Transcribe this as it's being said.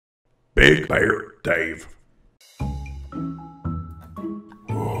Big Bear Dave.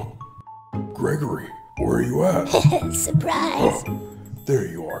 Gregory, where are you at? Surprise! There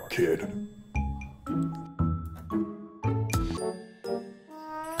you are, kid.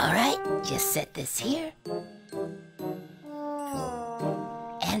 Alright, just set this here.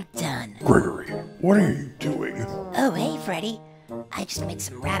 And done. Gregory, what are you doing? Oh, hey, Freddy. I just made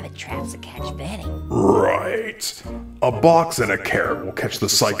some rabbit traps to catch Vanny. Right. A box and a carrot will catch the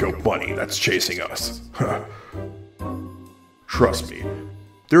psycho bunny that's chasing us. Trust me,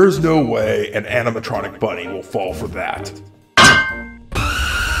 there is no way an animatronic bunny will fall for that.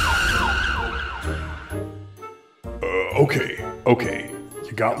 Okay.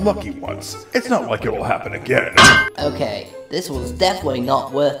 You got lucky once. It's not like it'll happen again. Okay, this was definitely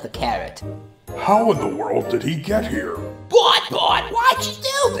not worth the carrot. How in the world did he get here? Bot, why'd you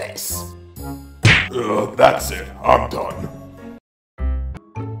do this? That's it. I'm done.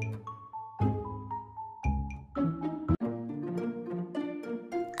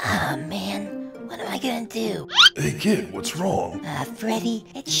 Aw, man. What am I gonna do? Hey kid, what's wrong? Freddy,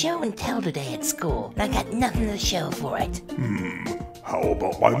 it's show and tell today at school, and I got nothing to show for it. How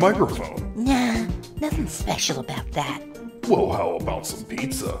about my microphone? Nah, nothing special about that. Well, how about some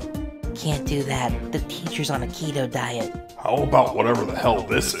pizza? Can't do that. The teacher's on a keto diet. How about whatever the hell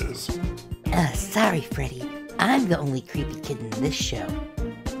this is? Sorry, Freddy. I'm the only creepy kid in this show.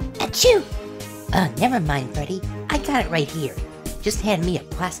 Achoo! Never mind, Freddy. I got it right here. Just hand me a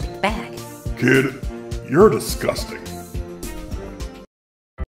plastic bag. Kid, you're disgusting.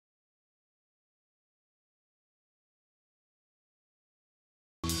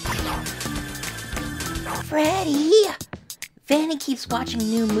 Freddy! Vanny keeps watching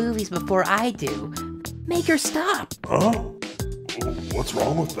new movies before I do. Make her stop. Huh? What's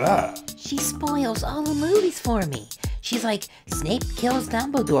wrong with that? She spoils all the movies for me. She's like, Snape kills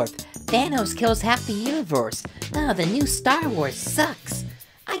Dumbledore, Thanos kills half the universe. Oh, the new Star Wars sucks.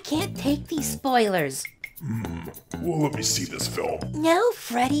 I can't take these spoilers. Well, let me see this film. No,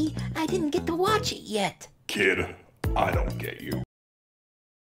 Freddy, I didn't get to watch it yet. Kid, I don't get you.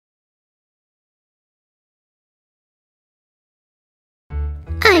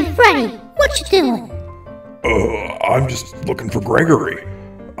 Hey, Freddy, what you doing? I'm just looking for Gregory.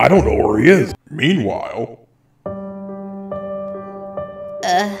 I don't know where he is. Meanwhile...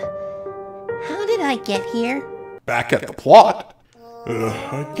 How did I get here? Back at the plot?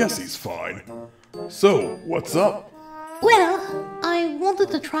 I guess he's fine. So, what's up? Well, I wanted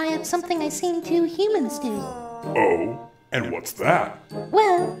to try out something I've seen two humans do. Oh, and what's that?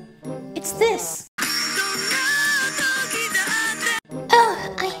 Well, it's this.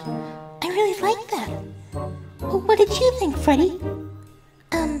 I really like that. What did you think, Freddy?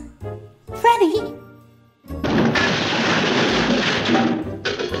 Freddy?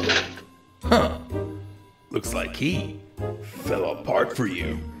 Huh. Looks like he fell apart for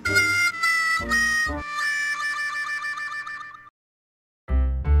you.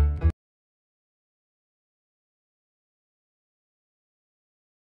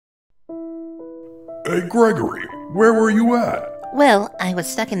 Hey, Gregory, where were you at? Well, I was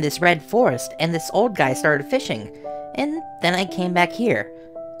stuck in this red forest, and this old guy started fishing. And then I came back here.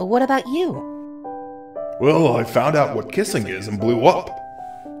 What about you? Well, I found out what kissing is and blew up.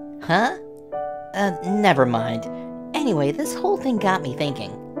 Huh? Never mind. Anyway, this whole thing got me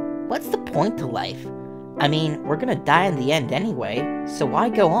thinking. What's the point to life? I mean, we're gonna die in the end anyway, so why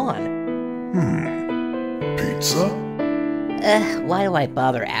go on? Pizza? Why do I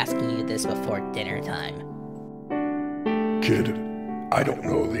bother asking you this before dinner time? Kid, I don't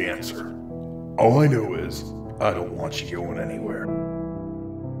know the answer. All I know is, I don't want you going anywhere.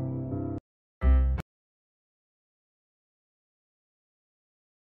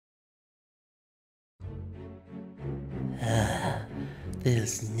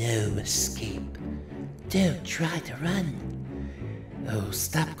 There's no escape. Don't try to run. Oh,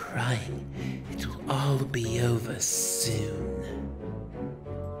 stop crying. It'll all be over soon.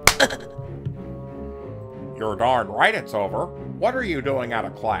 You're darn right it's over. What are you doing out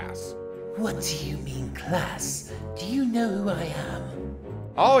of class? What do you mean, class? Do you know who I am?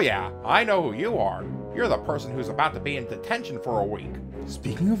 Oh yeah, I know who you are. You're the person who's about to be in detention for a week.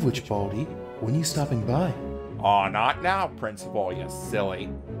 Speaking of which, Baldy, when are you stopping by? Aw, not now, Principal, you silly.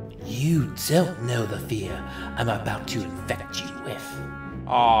 You don't know the fear I'm about to infect you with.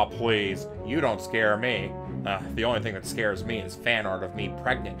 Aw, please, you don't scare me. The only thing that scares me is fan art of me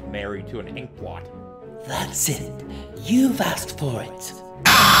pregnant, married to an inkblot. That's it. You've asked for it.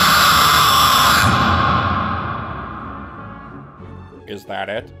 Is that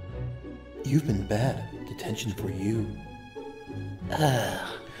it? You've been bad. Detention for you.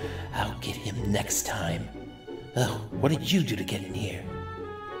 I'll get him next time. Oh, what did you do to get in here?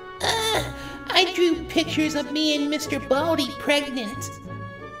 I drew pictures of me and Mr. Baldy pregnant.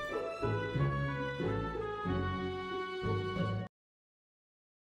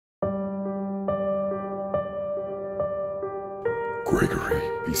 Gregory,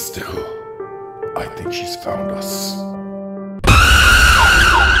 be still. I think she's found us.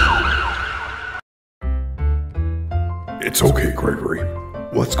 It's okay, Gregory.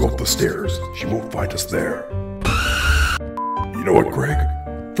 Let's go up the stairs. She won't find us there. You know what, Greg?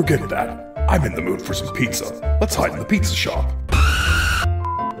 Forget that. I'm in the mood for some pizza. Let's hide in the pizza shop.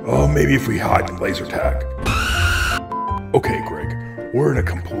 Oh, maybe if we hide in laser tag. Okay, Greg. We're in a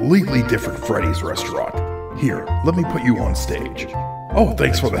completely different Freddy's restaurant. Here, let me put you on stage. Oh,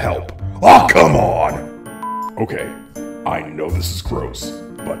 thanks for the help. Oh, come on! Okay, I know this is gross,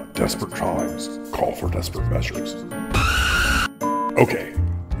 but desperate times call for desperate measures. Okay,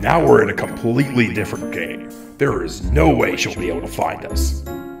 now we're in a completely different game. There is no way she'll be able to find us.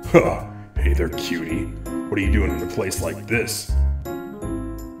 Huh, hey there, cutie. What are you doing in a place like this?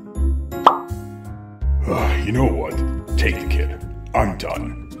 You know what? Take the kid. I'm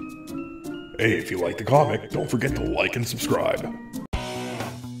done. Hey, if you like the comic, don't forget to like and subscribe.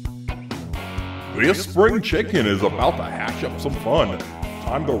 This spring chicken is about to hatch up some fun.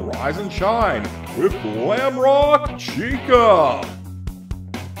 Time to rise and shine with Glam Rock Chica.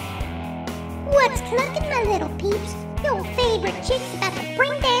 What's clucking, my little peeps? Your favorite chick's about to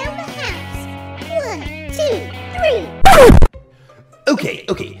bring down the house. 1, 2, 3.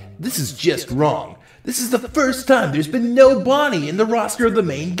 Okay, this is just wrong. This is the first time there's been no Bonnie in the roster of the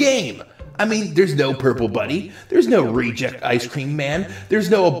main game. I mean, there's no Purple Buddy, there's no Reject Ice Cream Man,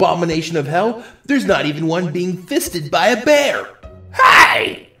 there's no Abomination of Hell, there's not even one being fisted by a bear.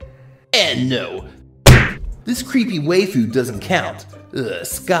 Hi! And no, this creepy waifu doesn't count.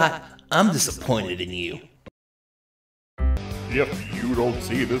 Scott, I'm disappointed in you. If you don't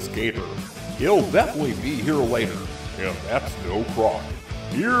see this gator, he'll definitely be here later, and that's no crime.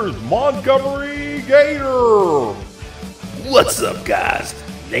 Here's Montgomery Gator! What's up, guys?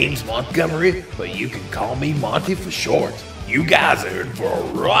 Name's Montgomery, but you can call me Monty for short. You guys are in for a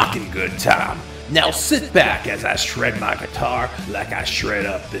rockin' good time. Now sit back as I shred my guitar like I shred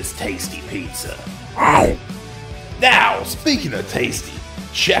up this tasty pizza. Ow! Now, speaking of tasty,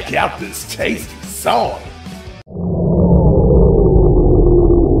 check out this tasty song.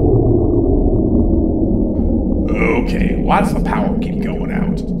 Okay, why does the power keep going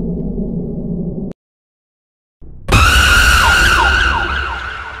out?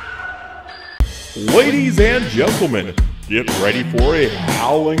 Ladies and gentlemen, get ready for a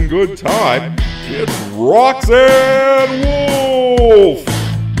howling good time. It's Roxanne Wolf!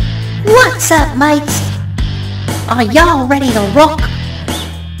 What's up, mates? Are y'all ready to rock?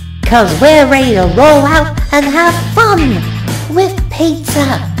 Cause we're ready to roll out and have fun with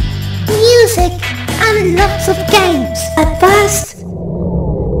pizza, music, and lots of games. At first,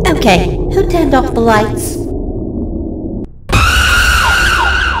 okay, who turned off the lights?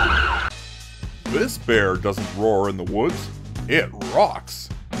 This bear doesn't roar in the woods, it rocks.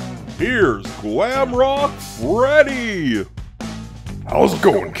 Here's Glam Rock Freddy! How's it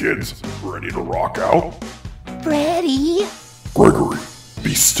going, kids? Ready to rock out? Freddy? Gregory,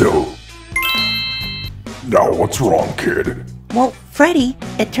 be still. Now what's wrong, kid? Well, Freddy,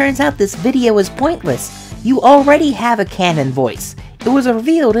 it turns out this video is pointless. You already have a canon voice. It was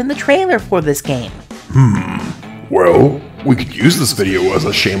revealed in the trailer for this game. Well, we could use this video as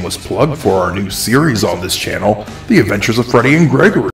a shameless plug for our new series on this channel, The Adventures of Freddy and Gregory.